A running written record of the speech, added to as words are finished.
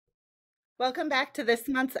Welcome back to this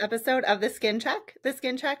month's episode of The Skin Check. The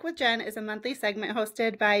Skin Check with Jenn is a monthly segment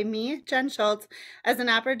hosted by me, Jenn Schultz, as an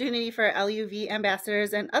opportunity for L.U.V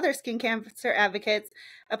ambassadors and other skin cancer advocates,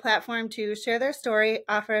 a platform to share their story,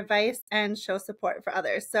 offer advice, and show support for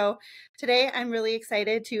others. So today I'm really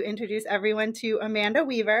excited to introduce everyone to Amanda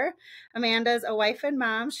Weaver. Amanda's a wife and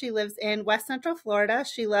mom. She lives in West Central Florida.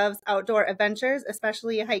 She loves outdoor adventures,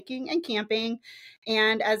 especially hiking and camping.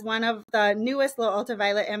 And as one of the newest Low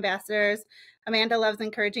Ultraviolet ambassadors, Amanda loves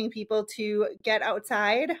encouraging people to get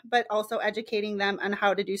outside, but also educating them on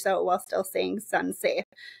how to do so while still staying sun safe.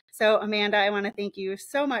 So Amanda, I want to thank you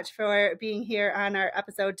so much for being here on our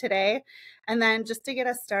episode today. And then just to get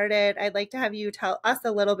us started, I'd like to have you tell us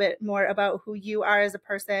a little bit more about who you are as a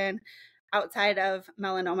person outside of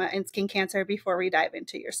melanoma and skin cancer before we dive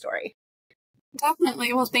into your story.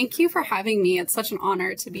 Definitely. Well, thank you for having me. It's such an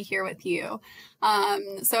honor to be here with you.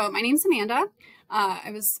 So my name's Amanda.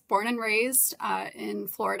 I was born and raised in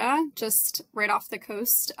Florida, just right off the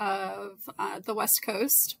coast of the West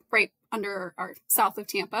Coast, right under or south of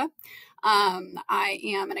Tampa. I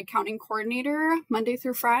am an accounting coordinator Monday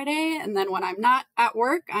through Friday. And then when I'm not at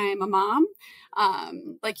work, I'm a mom.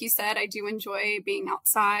 Like you said, I do enjoy being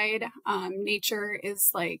outside. Nature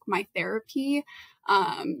is like my therapy.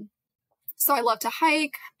 So I love to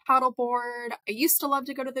hike, paddleboard. I used to love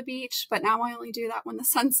to go to the beach, but now I only do that when the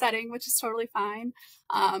sun's setting, which is totally fine.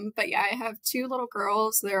 But yeah, I have two little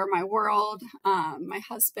girls. They're my world. My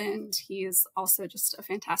husband, he's also just a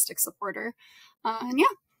fantastic supporter. And yeah,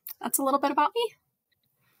 that's a little bit about me.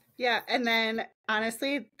 Yeah. And then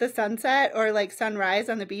honestly, the sunset or like sunrise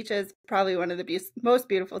on the beach is probably one of the most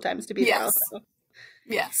beautiful times to be there also.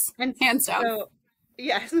 Yes. And hands down. So,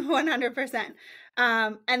 yes, 100%.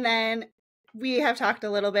 And then we have talked a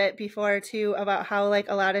little bit before too about how like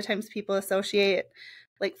a lot of times people associate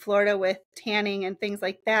like Florida with tanning and things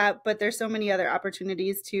like that, but there's so many other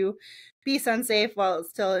opportunities to be sun safe while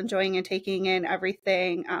still enjoying and taking in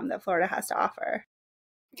everything that Florida has to offer.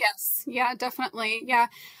 Yes. Yeah, definitely. Yeah.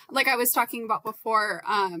 Like I was talking about before,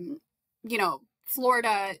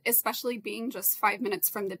 Florida, especially being just 5 minutes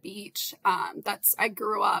from the beach. I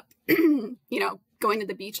grew up, going to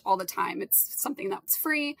the beach all the time. It's something that's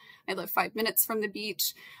free. I live 5 minutes from the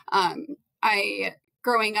beach.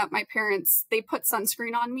 Growing up, my parents, they put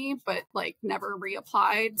sunscreen on me, but like never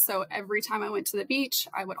reapplied. So every time I went to the beach,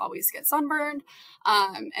 I would always get sunburned.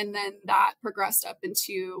 And then that progressed up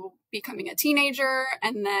into becoming a teenager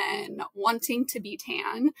and then wanting to be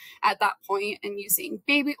tan at that point and using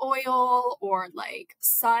baby oil or like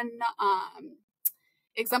sun,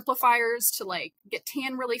 exemplifiers to like get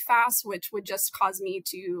tan really fast, which would just cause me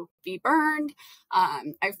to be burned.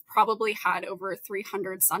 I've probably had over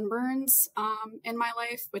 300 sunburns in my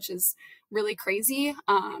life, which is really crazy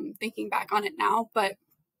thinking back on it now. But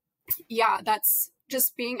yeah, that's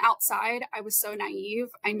just being outside. I was so naive.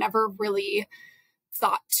 I never really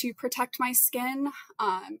thought to protect my skin.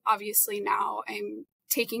 Obviously now I'm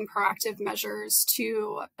taking proactive measures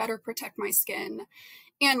to better protect my skin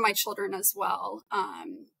and my children as well.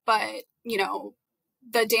 But,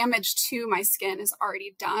 the damage to my skin is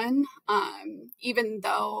already done. Even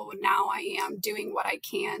though now I am doing what I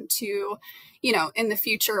can to, in the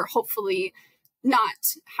future, hopefully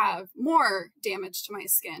not have more damage to my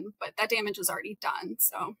skin, but that damage is already done.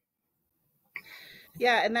 So.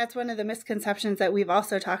 Yeah, and that's one of the misconceptions that we've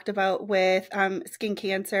also talked about with skin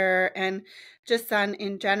cancer and just sun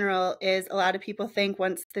in general is a lot of people think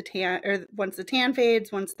once the tan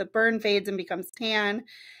fades, once the burn fades and becomes tan,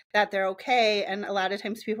 that they're okay. And a lot of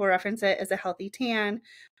times people reference it as a healthy tan,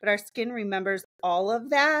 but our skin remembers all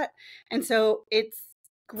of that. And so it's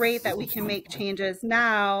great that we can make changes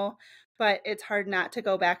now, but it's hard not to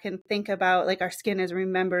go back and think about like our skin is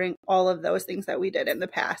remembering all of those things that we did in the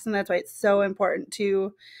past. And that's why it's so important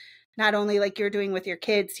to not only like you're doing with your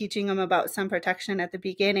kids, teaching them about sun protection at the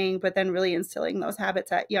beginning, but then really instilling those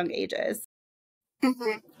habits at young ages.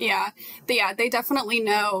 Mm-hmm. Yeah. They definitely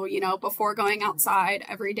know, before going outside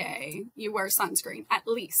every day, you wear sunscreen, at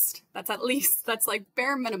least. That's like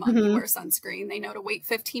bare minimum. You wear sunscreen. They know to wait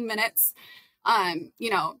 15 minutes.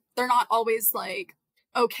 They're not always like,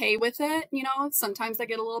 okay with it. Sometimes they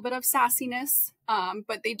get a little bit of sassiness,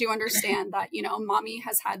 but they do understand that, mommy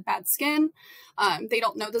has had bad skin. They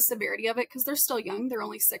don't know the severity of it because they're still young. They're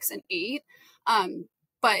only 6 and 8.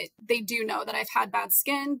 But they do know that I've had bad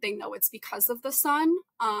skin. They know it's because of the sun.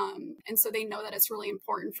 And so they know that it's really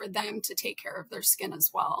important for them to take care of their skin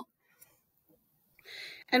as well.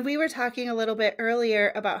 And we were talking a little bit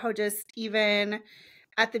earlier about how just even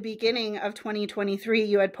at the beginning of 2023,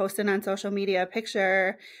 you had posted on social media a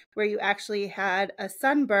picture where you actually had a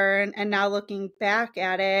sunburn, and now looking back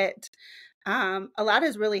at it, A lot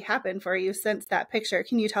has really happened for you since that picture.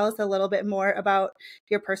 Can you tell us a little bit more about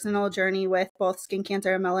your personal journey with both skin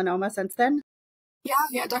cancer and melanoma since then?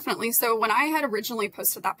 Yeah, definitely. So when I had originally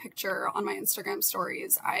posted that picture on my Instagram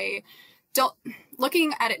stories, I don't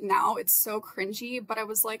looking at it now, it's so cringy, but I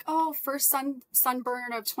was like, oh, first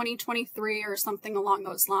sunburn of 2023 or something along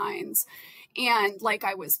those lines. And like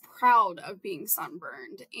I was proud of being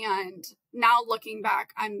sunburned. And now looking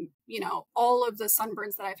back, all of the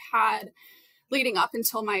sunburns that I've had leading up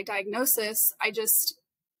until my diagnosis,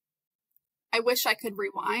 I wish I could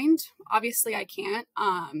rewind. Obviously, I can't.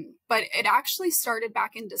 But it actually started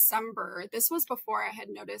back in December. This was before I had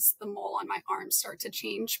noticed the mole on my arm start to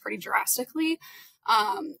change pretty drastically.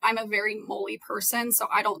 I'm a very moly person, so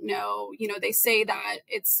I don't know. They say that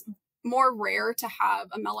it's more rare to have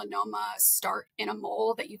a melanoma start in a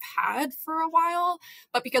mole that you've had for a while.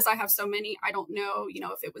 But because I have so many, I don't know,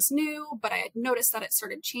 if it was new, but I had noticed that it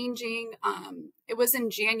started changing. It was in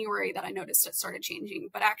January that I noticed it started changing,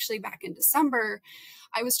 but actually back in December,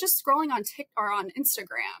 I was just scrolling on TikTok or on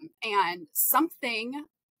Instagram, and something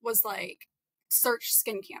was like search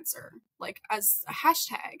skin cancer, like as a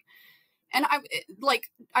hashtag. And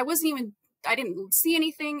I wasn't even, I didn't see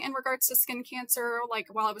anything in regards to skin cancer like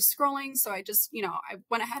while I was scrolling. So I just, I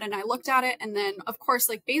went ahead and I looked at it. And then of course,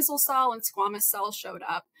 like basal cell and squamous cell showed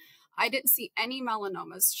up. I didn't see any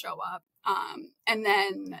melanomas show up. And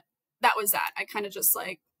then that was that. I kind of just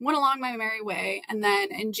like went along my merry way. And then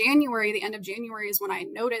in January, the end of January is when I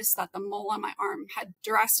noticed that the mole on my arm had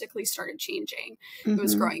drastically started changing. It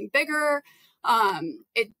was growing bigger.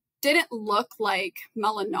 It didn't look like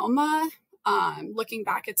melanoma. Looking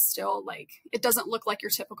back, it's still like, it doesn't look like your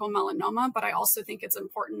typical melanoma, but I also think it's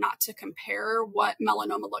important not to compare what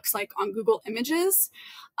melanoma looks like on Google Images,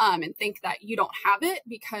 and think that you don't have it,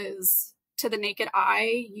 because to the naked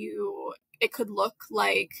eye, it could look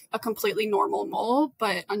like a completely normal mole,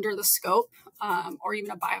 but under the scope, or even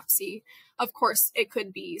a biopsy, of course, it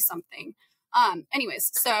could be something.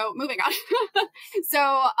 Anyways, so moving on.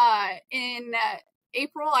 So, in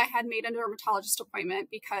April, I had made a dermatologist appointment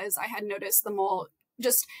because I had noticed the mole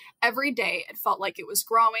just every day. It felt like it was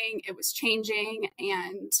growing, it was changing.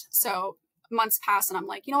 And so months passed and I'm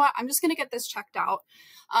like, you know what? I'm just going to get this checked out.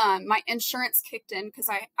 My insurance kicked in because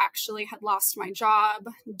I actually had lost my job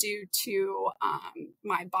due to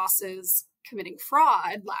my bosses committing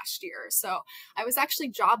fraud last year. So I was actually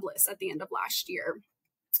jobless at the end of last year.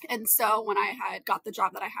 And so when I had got the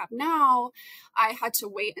job that I have now, I had to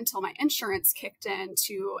wait until my insurance kicked in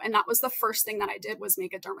and that was the first thing that I did, was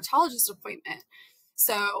make a dermatologist appointment.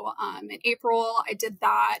 So in April, I did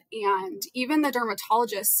that. And even the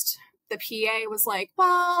dermatologist, the PA, was like,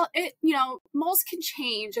 well, moles can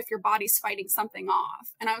change if your body's fighting something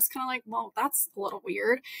off. And I was kind of like, well, that's a little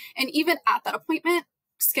weird. And even at that appointment,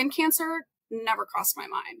 skin cancer never crossed my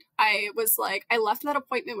mind. I was like, I left that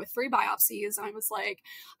appointment with 3 biopsies and I was like,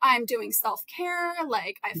 I'm doing self-care.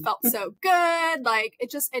 Like I felt so good. Like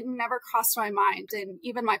it never crossed my mind. And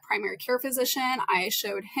even my primary care physician, I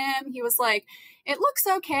showed him, he was like, it looks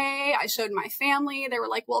okay. I showed my family. They were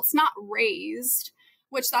like, well, it's not raised,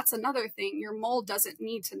 which that's another thing. Your mole doesn't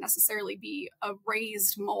need to necessarily be a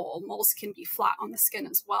raised mole. Moles can be flat on the skin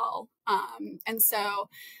as well.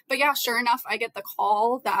 But yeah, sure enough, I get the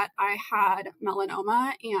call that I had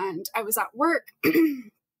melanoma and I was at work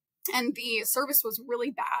and the service was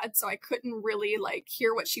really bad. So I couldn't really like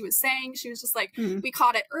hear what she was saying. She was just like, we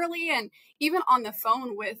caught it early. And even on the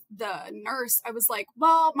phone with the nurse, I was like,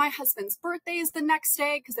 well, my husband's birthday is the next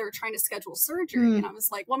day, because they were trying to schedule surgery. And I was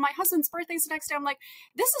like, well, my husband's birthday is the next day. I'm like,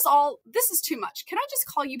 this is too much. Can I just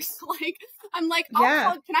call you? Like, I'm like, can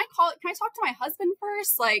I talk to my husband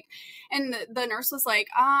first? Like, and the nurse was like,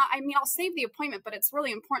 I'll save the appointment, but it's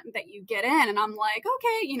really important that you get in. And I'm like,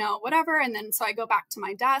 okay, whatever. And then so I go back to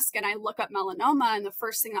my desk and I look up melanoma, and the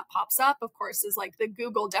first thing that pops up, of course, is like the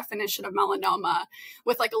Google definition of melanoma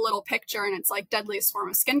with like a little picture, and it's like deadliest form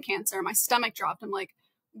of skin cancer. My stomach dropped. I'm like,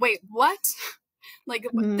 wait, what? Like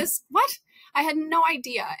what? I had no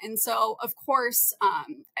idea. And so, of course,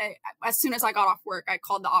 as soon as I got off work, I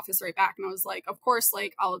called the office right back and I was like, of course,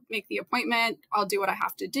 like I'll make the appointment. I'll do what I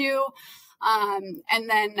have to do. And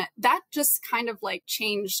then that just kind of like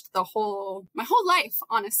changed my whole life.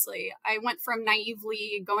 Honestly, I went from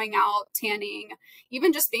naively going out, tanning,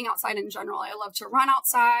 even just being outside in general. I love to run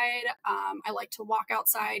outside. I like to walk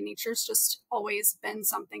outside. Nature's just always been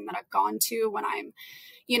something that I've gone to when I'm,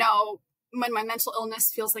 when my mental illness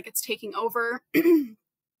feels like it's taking over.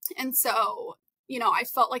 And so I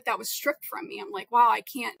felt like that was stripped from me. I'm like, wow, I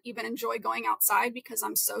can't even enjoy going outside because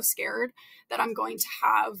I'm so scared that I'm going to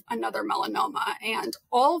have another melanoma. And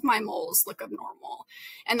all of my moles look abnormal.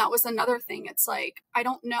 And that was another thing. It's like, I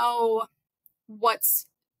don't know what's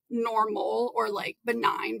normal or like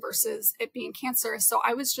benign versus it being cancerous. So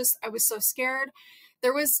I was so scared.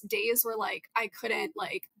 There was days where like I couldn't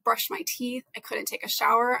like brush my teeth, I couldn't take a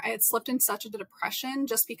shower. I had slipped in such a depression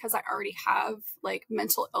just because I already have like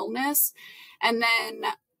mental illness. And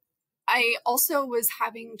then I also was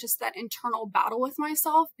having just that internal battle with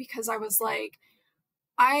myself because I was like,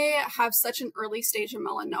 I have such an early stage of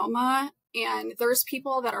melanoma, and there's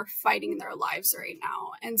people that are fighting their lives right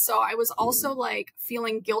now. And so I was also like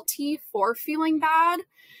feeling guilty for feeling bad.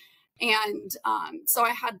 And so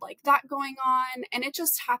I had like that going on, and it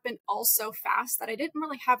just happened all so fast that I didn't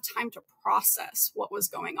really have time to process what was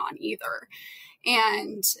going on either.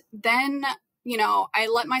 And then, I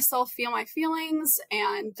let myself feel my feelings.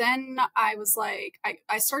 And then I was like,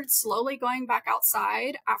 I started slowly going back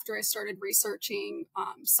outside after I started researching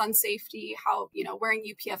sun safety, how, wearing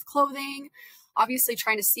UPF clothing, obviously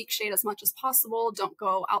trying to seek shade as much as possible. Don't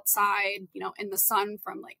go outside, in the sun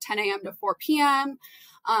from like 10 a.m. to 4 p.m.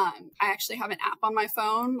 I actually have an app on my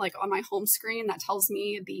phone, like on my home screen, that tells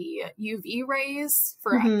me the UV rays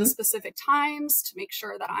for at the specific times to make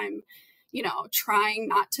sure that I'm, trying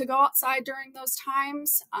not to go outside during those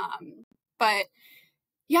times. But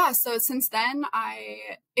yeah, so since then,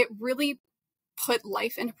 it really put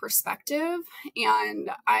life into perspective. And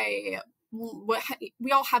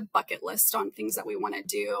we all have bucket lists on things that we want to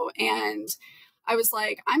do. And I was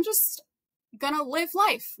like, I'm just gonna live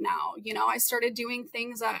life now. I started doing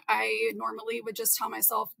things that I normally would just tell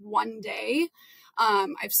myself one day.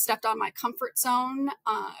 I've stepped on my comfort zone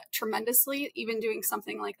tremendously. Even doing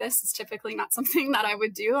something like this is typically not something that I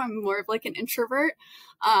would do. I'm more of like an introvert.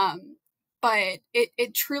 But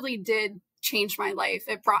it truly did change my life.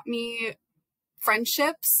 It brought me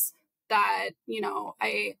friendships that,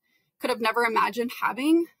 I could have never imagined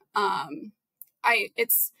having.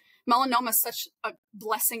 It's melanoma is such a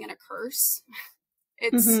blessing and a curse.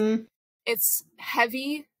 It's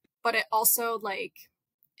heavy, but it also like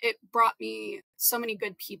it brought me so many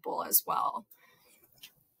good people as well.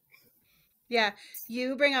 Yeah,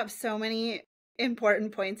 you bring up so many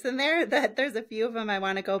important points in there that there's a few of them I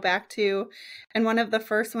want to go back to. And one of the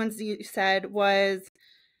first ones you said was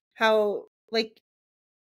how, like,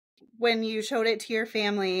 when you showed it to your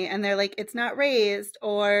family and they're like, it's not raised,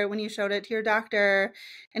 or when you showed it to your doctor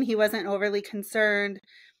and he wasn't overly concerned,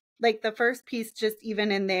 like the first piece just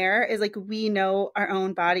even in there is like, we know our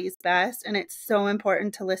own bodies best, and it's so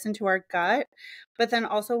important to listen to our gut. But then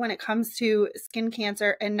also when it comes to skin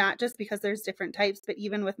cancer, and not just because there's different types, but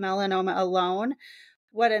even with melanoma alone,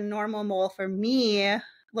 what a normal mole for me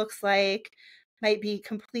looks like might be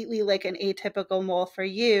completely like an atypical mole for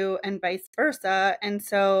you, and vice versa. And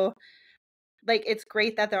so like, it's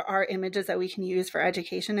great that there are images that we can use for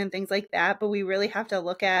education and things like that, but we really have to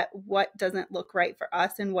look at what doesn't look right for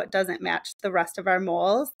us and what doesn't match the rest of our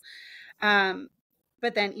moles.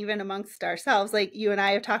 But then even amongst ourselves, like you and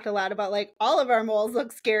I have talked a lot about like all of our moles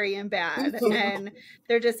look scary and bad. And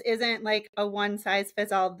there just isn't like a one size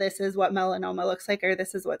fits all, this is what melanoma looks like, or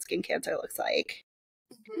this is what skin cancer looks like.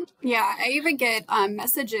 Yeah, I even get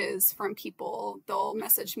messages from people. They'll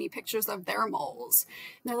message me pictures of their moles.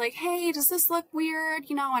 And they're like, hey, does this look weird?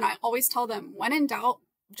 And I always tell them, when in doubt,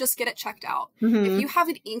 just get it checked out. If you have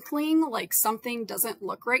an inkling like something doesn't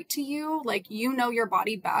look right to you, like your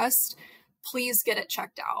body best, please get it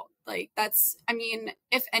checked out. Like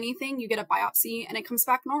if anything, you get a biopsy and it comes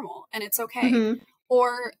back normal and it's okay.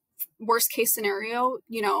 Or worst case scenario,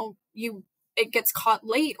 it gets caught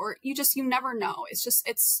late, or you never know.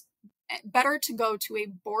 It's better to go to a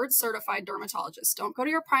board certified dermatologist. Don't go to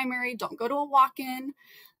your primary, don't go to a walk-in,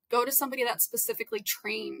 go to somebody that's specifically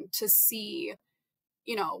trained to see,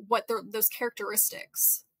 what those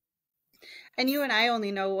characteristics. And you and I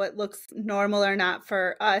only know what looks normal or not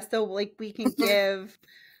for us. So like we can give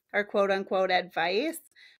our quote unquote advice,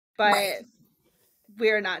 but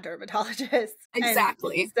we're not dermatologists.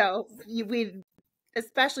 Exactly. And so we,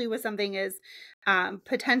 especially with something as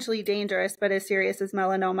potentially dangerous but as serious as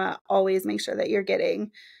melanoma, always make sure that you're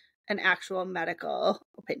getting an actual medical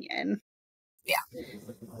opinion. Yeah.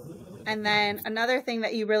 And then another thing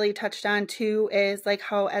that you really touched on too is like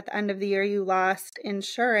how at the end of the year you lost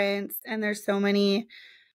insurance, and there's so many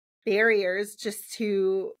barriers just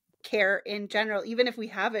to care in general, even if we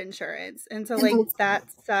have insurance. And so like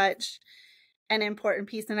that's such an important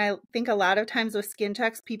piece. And I think a lot of times with skin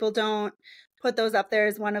checks, people don't put those up there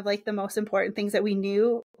as one of like the most important things that we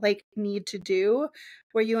need to do,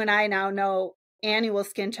 where you and I now know annual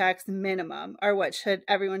skin checks minimum are what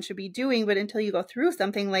everyone should be doing. But until you go through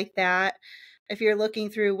something like that, if you're looking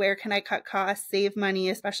through where can I cut costs, save money,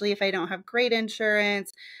 especially if I don't have great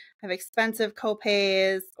insurance, have expensive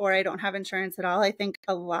copays, or I don't have insurance at all, I think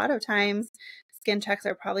a lot of times skin checks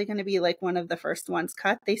are probably going to be like one of the first ones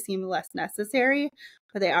cut. They seem less necessary,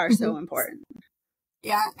 but they are so important.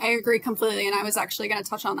 Yeah, I agree completely. And I was actually going to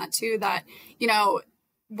touch on that too, that, you know,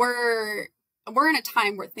 we're in a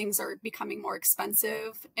time where things are becoming more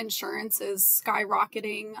expensive. Insurance is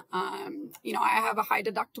skyrocketing. You know, I have a high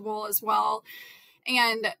deductible as well.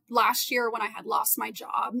 And last year when I had lost my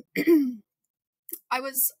job, I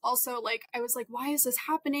was like, why is this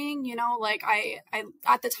happening? You know, like I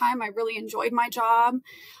at the time I really enjoyed my job.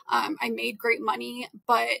 I made great money,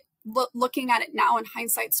 but looking at it now in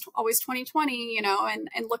hindsight's always 2020, you know, and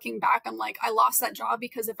looking back, I'm like, I lost that job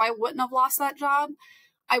because if I wouldn't have lost that job,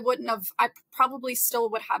 I probably still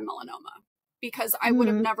would have melanoma because I would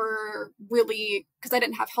have never really, because I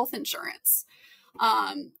didn't have health insurance.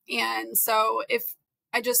 And so if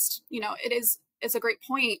I just, you know, it's a great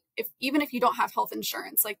point. Even if you don't have health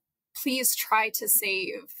insurance, like please try to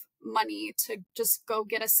save money to just go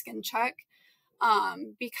get a skin check.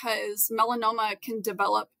 Because melanoma can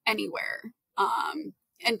develop anywhere,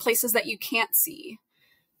 in places that you can't see.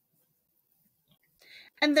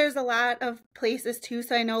 And there's a lot of places too.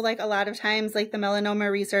 So I know like a lot of times like the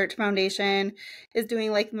Melanoma Research Foundation is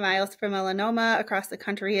doing like Miles for Melanoma across the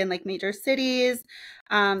country in like major cities.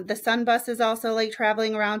 The Sun Bus is also like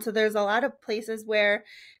traveling around. So there's a lot of places where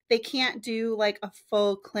they can't do like a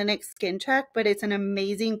full clinic skin check, but it's an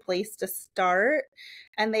amazing place to start.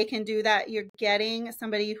 And they can do that. You're getting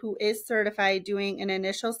somebody who is certified doing an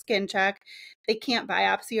initial skin check. They can't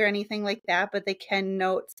biopsy or anything like that, but they can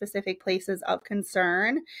note specific places of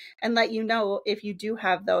concern and let you know if you do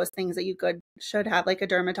have those things that you should have like a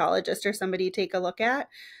dermatologist or somebody take a look at.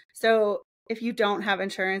 So if you don't have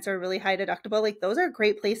insurance or really high deductible, like those are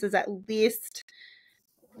great places, at least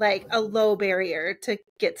like a low barrier to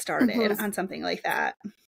get started on something like that.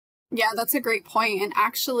 Yeah, that's a great point. And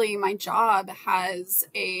actually, my job has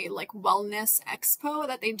a like wellness expo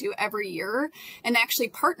that they do every year and they actually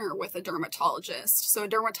partner with a dermatologist. So a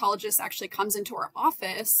dermatologist actually comes into our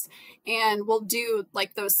office and will do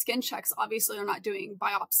like those skin checks. Obviously, they're not doing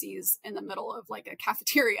biopsies in the middle of like a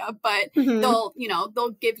cafeteria, but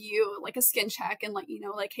they'll give you like a skin check and let you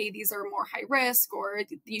know like, hey, these are more high risk or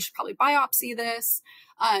you should probably biopsy this.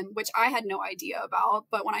 Which I had no idea about.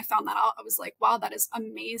 But when I found that out, I was like, wow, that is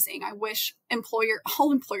amazing. I wish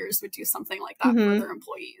all employers would do something like that for their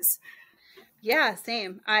employees. Yeah,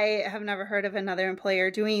 same. I have never heard of another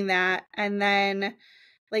employer doing that. And then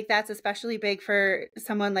like that's especially big for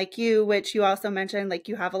someone like you, which you also mentioned, like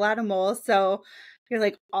you have a lot of moles. So you're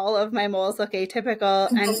like, all of my moles look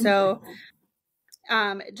atypical. And so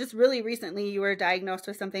just really recently, you were diagnosed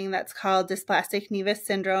with something that's called dysplastic nevus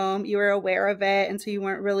syndrome. You were aware of it, and so you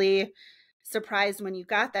weren't really surprised when you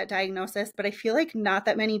got that diagnosis. But I feel like not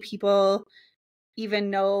that many people even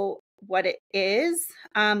know what it is,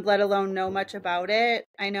 let alone know much about it.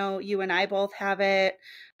 I know you and I both have it.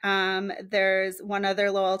 There's one other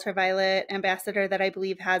low ultraviolet ambassador that I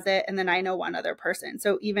believe has it, and then I know one other person.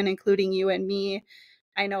 So even including you and me,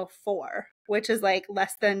 I know 4, which is like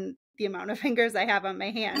less than the amount of fingers I have on my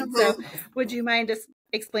hand. So would you mind just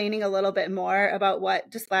explaining a little bit more about what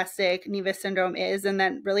dysplastic nevus syndrome is and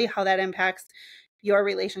then really how that impacts your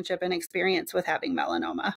relationship and experience with having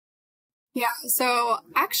melanoma? Yeah. So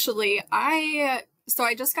actually, I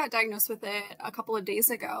just got diagnosed with it a couple of days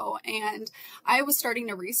ago and I was starting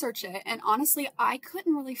to research it. And honestly, I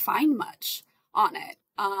couldn't really find much on it.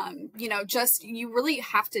 Just you really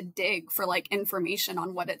have to dig for like information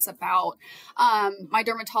on what it's about. My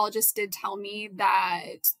dermatologist did tell me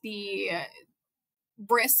that the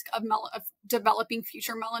risk of developing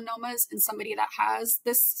future melanomas in somebody that has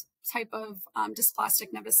this type of dysplastic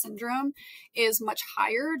nevus syndrome is much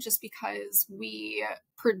higher just because we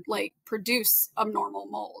produce abnormal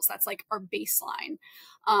moles. That's like our baseline.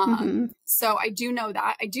 So I do know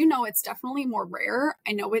that. I do know it's definitely more rare.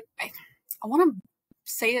 I know it. I want to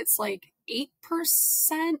say it's like 8%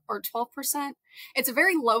 or 12%. It's a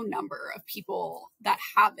very low number of people that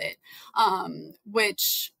have it,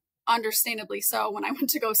 which understandably so. When I went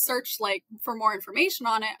to go search like for more information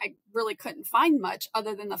on it, I really couldn't find much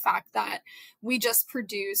other than the fact that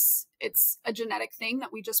it's a genetic thing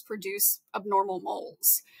that we just produce abnormal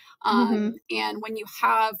moles. And when you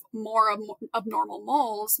have more abnormal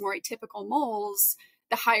moles, more atypical moles,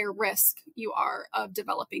 the higher risk you are of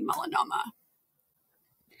developing melanoma.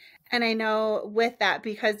 And I know with that,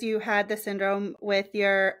 because you had the syndrome with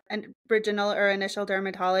your original or initial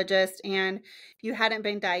dermatologist and you hadn't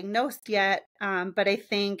been diagnosed yet, but I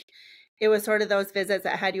think it was sort of those visits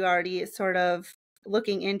that had you already sort of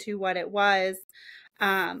looking into what it was.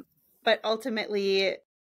 Um, but ultimately,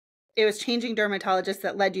 it was changing dermatologists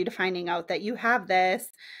that led you to finding out that you have this.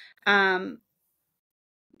 Um,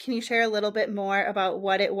 can you share a little bit more about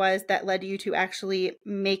what it was that led you to actually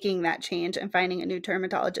making that change and finding a new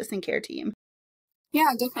dermatologist and care team?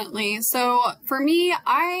 Yeah, definitely. So for me,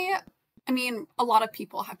 I mean, a lot of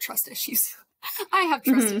people have trust issues. I have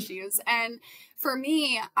trust Mhm. issues. And for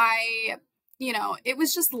me, it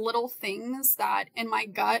was just little things that in my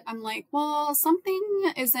gut, I'm like, well,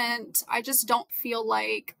 something isn't, I just don't feel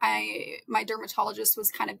like my dermatologist was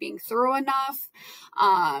kind of being thorough enough.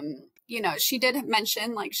 She did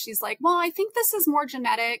mention, like, she's like, well, I think this is more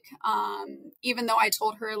genetic. Even though I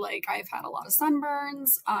told her, like, I've had a lot of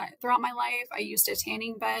sunburns throughout my life. I used a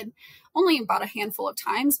tanning bed only about a handful of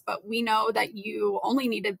times, but we know that you only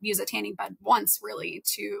need to use a tanning bed once really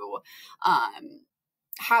to um,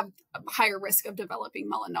 have a higher risk of developing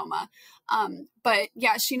melanoma. But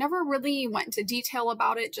yeah, she never really went into detail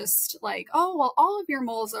about it, just like, oh, well, all of your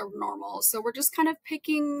moles are normal. So we're just kind of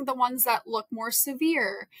picking the ones that look more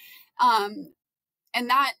severe. Um, and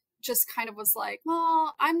that just kind of was like,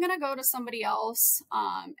 well, I'm going to go to somebody else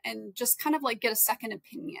and just kind of like get a second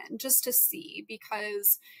opinion just to see,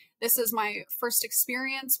 because this is my first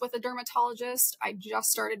experience with a dermatologist. I just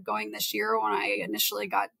started going this year when I initially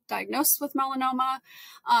got diagnosed with melanoma.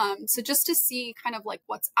 So just to see kind of like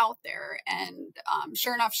what's out there. And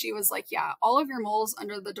sure enough, she was like, yeah, all of your moles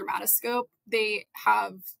under the dermatoscope, they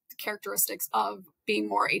have characteristics of being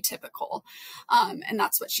more atypical. And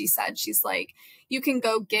that's what she said. She's like, you can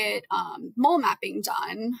go get mole mapping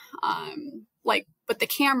done, like with the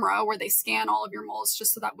camera where they scan all of your moles,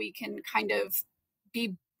 just so that we can kind of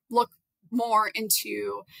look more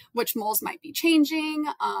into which moles might be changing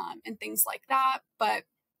and things like that. But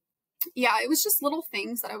yeah, it was just little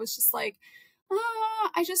things that I was just like,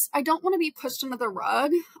 I don't want to be pushed under the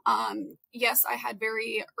rug. Yes, I had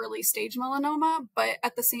very early stage melanoma, but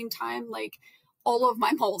at the same time, like, all of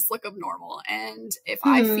my moles look abnormal. And if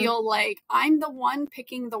I Mhm. feel like I'm the one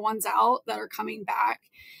picking the ones out that are coming back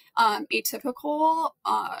atypical,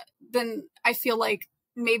 then I feel like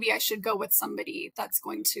maybe I should go with somebody that's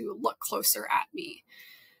going to look closer at me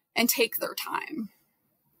and take their time.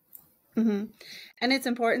 Mhm. And it's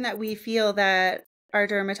important that we feel that our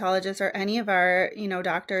dermatologists or any of our,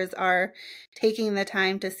 doctors are taking the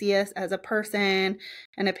time to see us as a person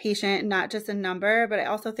and a patient, not just a number. But I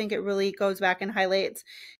also think it really goes back and highlights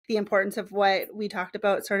the importance of what we talked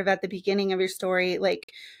about sort of at the beginning of your story. Like,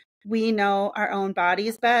 we know our own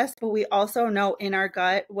bodies best, but we also know in our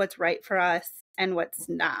gut what's right for us and what's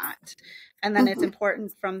not. And then it's Mhm.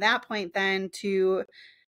 important from that point then to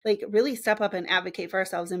like really step up and advocate for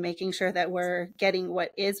ourselves and making sure that we're getting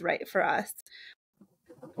what is right for us.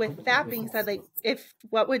 With that being said, like, if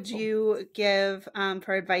what would you give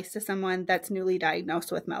for advice to someone that's newly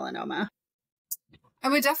diagnosed with melanoma? I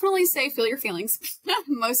would definitely say feel your feelings.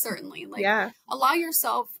 Most certainly. Like, Yeah. allow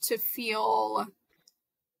yourself to feel,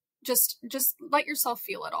 just let yourself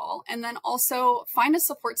feel it all. And then also find a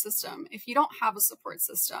support system. If you don't have a support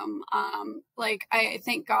system, like, I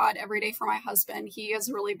thank God every day for my husband. He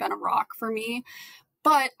has really been a rock for me.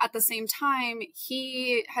 But at the same time,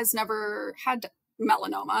 he has never had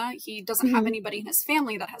melanoma. He doesn't have Hmm. anybody in his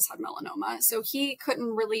family that has had melanoma. So he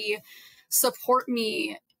couldn't really support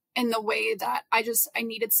me in the way that I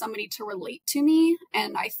needed somebody to relate to me.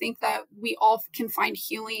 And I think that we all can find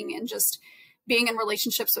healing in just being in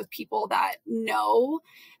relationships with people that know.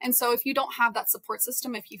 And so if you don't have that support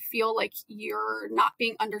system, if you feel like you're not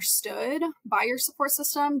being understood by your support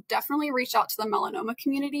system, definitely reach out to the melanoma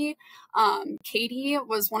community. Katie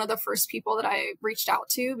was one of the first people that I reached out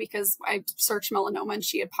to because I searched melanoma and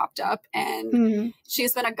she had popped up, and Hmm.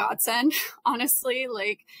 she's been a godsend, honestly.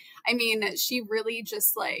 Like, I mean, she really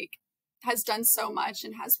just like has done so much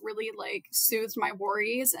and has really like soothed my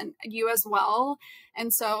worries, and you as well.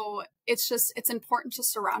 And so it's important to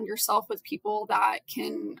surround yourself with people that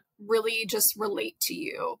can really just relate to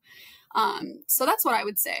you. So that's what I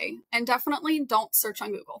would say. And definitely don't search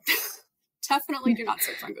on Google. Definitely do not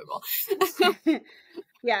search on Google.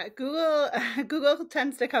 Yeah, Google Google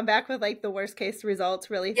tends to come back with like the worst case results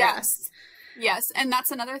really fast. Yes. Yes. And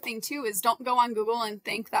that's another thing too, is don't go on Google and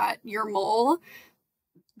think that your mole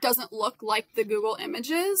doesn't look like the Google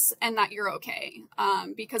images and that you're okay.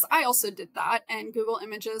 Because I also did that, and Google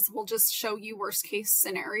images will just show you worst case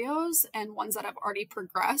scenarios and ones that have already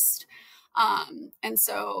progressed. And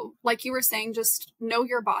so, like you were saying, just know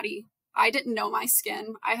your body. I didn't know my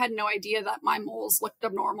skin. I had no idea that my moles looked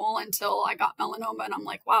abnormal until I got melanoma. And I'm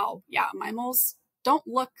like, wow, yeah, my moles don't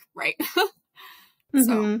look right. So,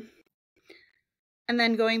 Mm-hmm. And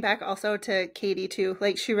then going back also to Katie too,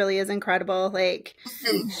 like she really is incredible. Like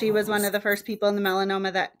she was one of the first people in the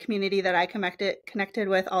melanoma that community that I connected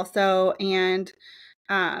with also. And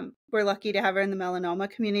we're lucky to have her in the melanoma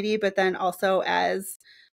community, but then also as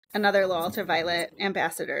another Low Ultraviolet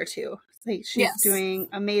ambassador too. Like she's yes. doing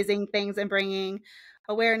amazing things and bringing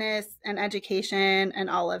awareness and education and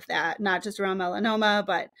all of that, not just around melanoma,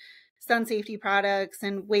 but sun safety products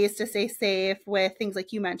and ways to stay safe with things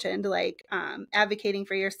like you mentioned, like advocating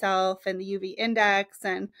for yourself and the UV index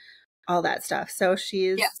and all that stuff. So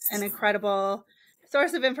she's an Yes. incredible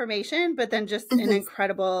source of information, but then just an Mhm.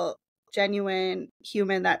 incredible, genuine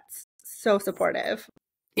human that's so supportive.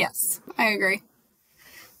 Yes, I agree.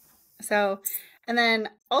 So, and then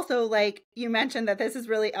also, like you mentioned, that this is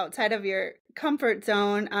really outside of your comfort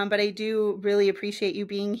zone, but I do really appreciate you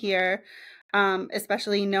being here,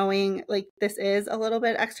 especially knowing like this is a little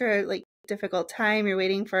bit extra, like difficult time. You're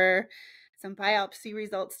waiting for some biopsy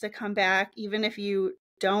results to come back, even if you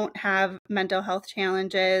don't have mental health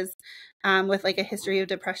challenges, with like a history of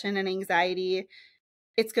depression and anxiety,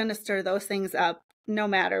 it's going to stir those things up no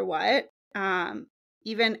matter what.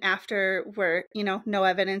 Even after we're, no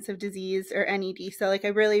evidence of disease or NED. So like, I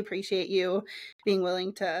really appreciate you being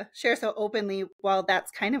willing to share so openly while that's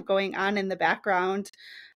kind of going on in the background.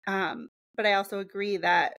 But I also agree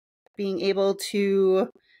that being able to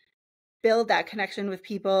build that connection with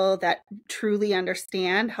people that truly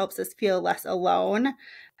understand helps us feel less alone.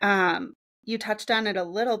 You touched on it a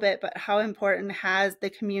little bit, but how important has the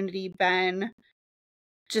community been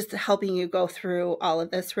just helping you go through all of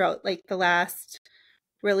this throughout like the last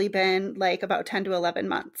really been like about 10 to 11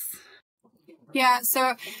 months? Yeah.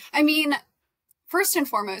 So, I mean, first and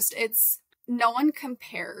foremost, it's no one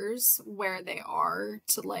compares where they are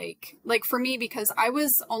to like for me, because I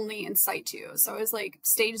was only in situ. So I was like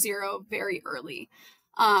stage 0 very early.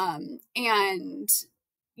 And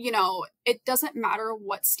it doesn't matter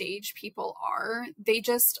what stage people are, they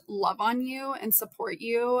just love on you and support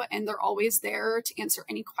you, and they're always there to answer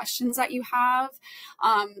any questions that you have.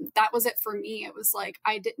 That was it for me. It was like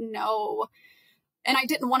I didn't know, and I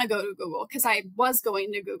didn't want to go to Google because I was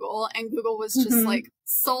going to Google, and Google was just Mm-hmm. like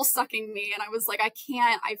soul sucking me. And I was like, I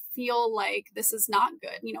can't, I feel like this is not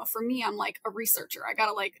good. For me, I'm like a researcher. I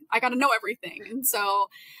gotta know everything. And so,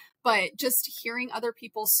 but just hearing other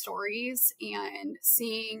people's stories and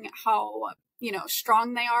seeing how,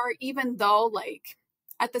 strong they are, even though like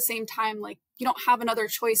at the same time, like you don't have another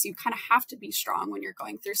choice. You kind of have to be strong when you're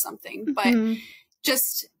going through something, but Mm-hmm.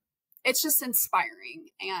 just, it's just inspiring.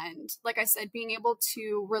 And like I said, being able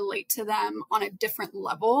to relate to them on a different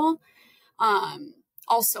level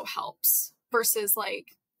also helps versus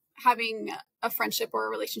like having a friendship or a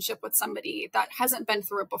relationship with somebody that hasn't been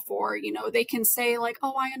through it before. They can say like,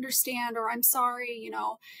 oh, I understand, or I'm sorry,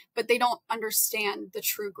 but they don't understand the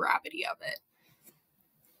true gravity of it.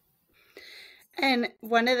 And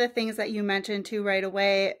one of the things that you mentioned too right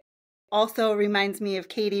away also reminds me of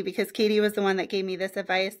Katie, because Katie was the one that gave me this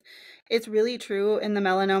advice. It's really true in the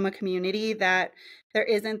melanoma community that there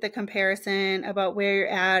isn't the comparison about where you're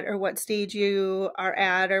at or what stage you are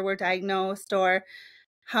at or were diagnosed or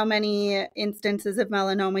how many instances of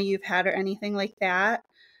melanoma you've had or anything like that.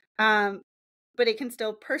 Um, but it can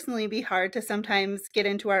still personally be hard to sometimes get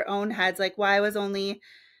into our own heads, like, why was only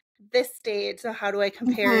this stage, so how do I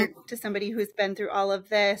compare Mm-hmm. to somebody who's been through all of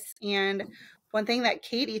this? And one thing that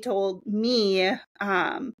Katie told me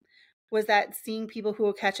was that seeing people who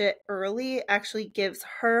will catch it early actually gives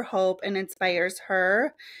her hope and inspires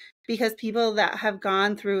her, because people that have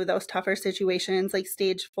gone through those tougher situations like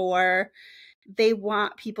stage 4, they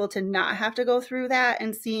want people to not have to go through that,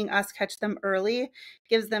 and seeing us catch them early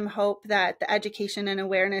gives them hope that the education and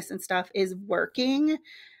awareness and stuff is working.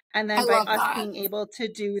 And I then by love us that. being able to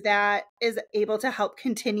do that is able to help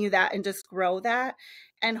continue that and just grow that.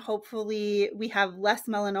 And hopefully we have less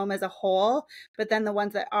melanoma as a whole, but then the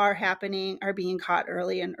ones that are happening are being caught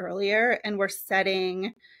early and earlier. And we're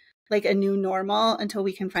setting like a new normal until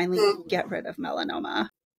we can finally Mhm. get rid of melanoma.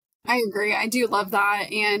 I agree. I do love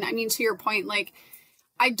that. And I mean, to your point, like,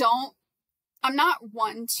 I don't I'm not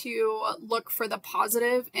one to look for the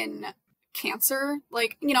positive in cancer.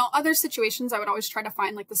 Like, other situations I would always try to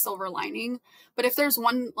find like the silver lining. But if there's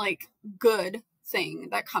one like good thing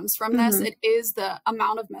that comes from this. It is the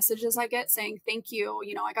amount of messages I get saying, thank you.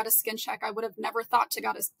 You know, I got a skin check. I would have never thought to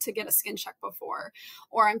get a skin check before,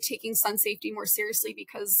 or I'm taking sun safety more seriously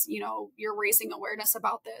because, you know, you're raising awareness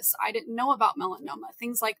about this. I didn't know about melanoma,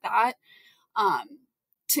 things like that.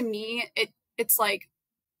 To me, it's like,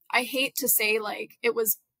 I hate to say like it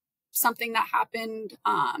was something that happened,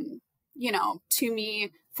 you know, to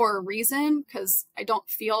me for a reason, because I don't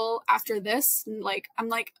feel after this, like, I'm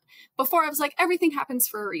like, before I was like, everything happens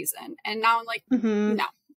for a reason. And now I'm like, no,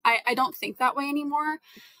 I don't think that way anymore.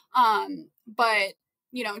 But,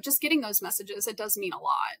 you know, just getting those messages, it does mean a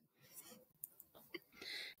lot.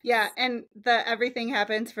 Yeah. And the everything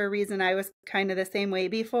happens for a reason. I was kind of the same way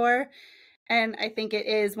before. And I think it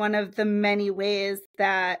is one of the many ways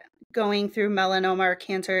that going through melanoma or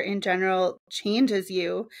cancer in general changes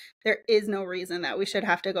you. There is no reason that we should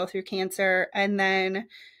have to go through cancer. And then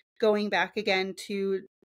going back again to,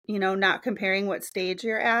 you know, not comparing what stage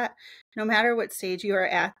you're at. No matter what stage you are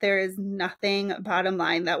at, there is nothing, bottom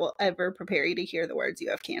line, that will ever prepare you to hear the words you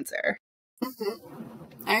have cancer.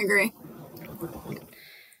 I agree.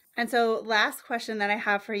 And so last question that I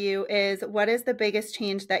have for you is, what is the biggest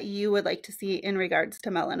change that you would like to see in regards to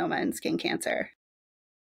melanoma and skin cancer?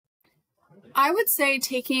 I would say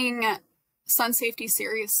taking sun safety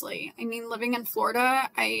seriously. I mean, living in Florida,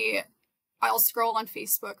 I'll scroll on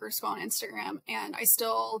Facebook or scroll on Instagram, and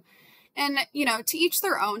and you know, to each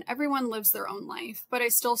their own, everyone lives their own life, but I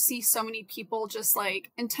still see so many people just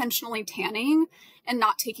like intentionally tanning and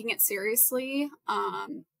not taking it seriously.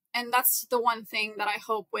 And that's the one thing that I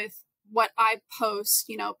hope with what I post,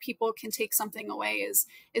 you know, people can take something away is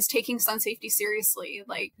taking sun safety seriously.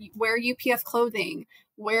 Like, wear UPF clothing,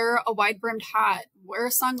 wear a wide brimmed hat, wear a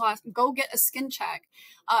sunglass, go get a skin check,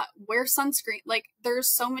 wear sunscreen. Like, there's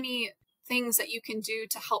so many things that you can do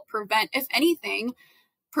to help prevent, if anything,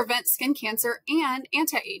 prevent skin cancer and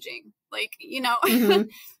anti-aging. Like, you know,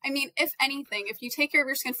 I mean, if anything, if you take care of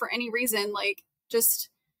your skin for any reason, like, just,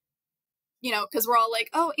 you know, because we're all like,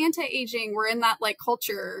 oh, anti-aging, we're in that like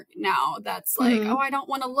culture now that's like, oh, I don't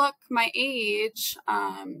want to look my age.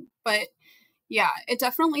 But yeah, it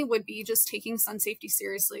definitely would be just taking sun safety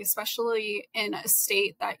seriously, especially in a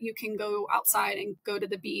state that you can go outside and go to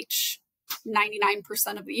the beach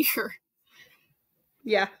 99% of the year.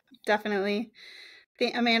 Yeah, definitely.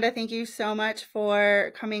 Amanda, thank you so much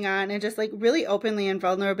for coming on and just like really openly and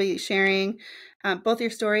vulnerably sharing both your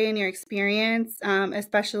story and your experience,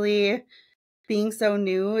 especially being so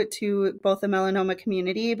new to both the melanoma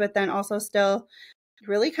community, but then also still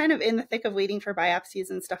really kind of in the thick of waiting for biopsies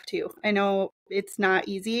and stuff too. I know it's not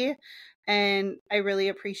easy, and I really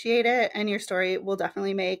appreciate it. And your story will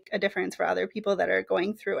definitely make a difference for other people that are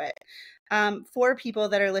going through it. For people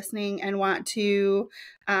that are listening and want to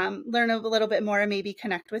learn a little bit more and maybe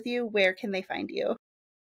connect with you, where can they find you?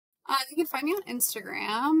 You can find me on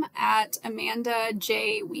Instagram at Amanda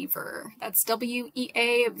J. Weaver. That's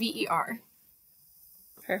Weaver.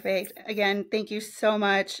 Perfect. Again, thank you so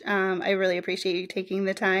much. I really appreciate you taking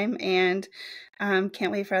the time, and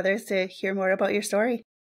can't wait for others to hear more about your story.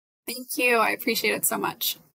 Thank you. I appreciate it so much.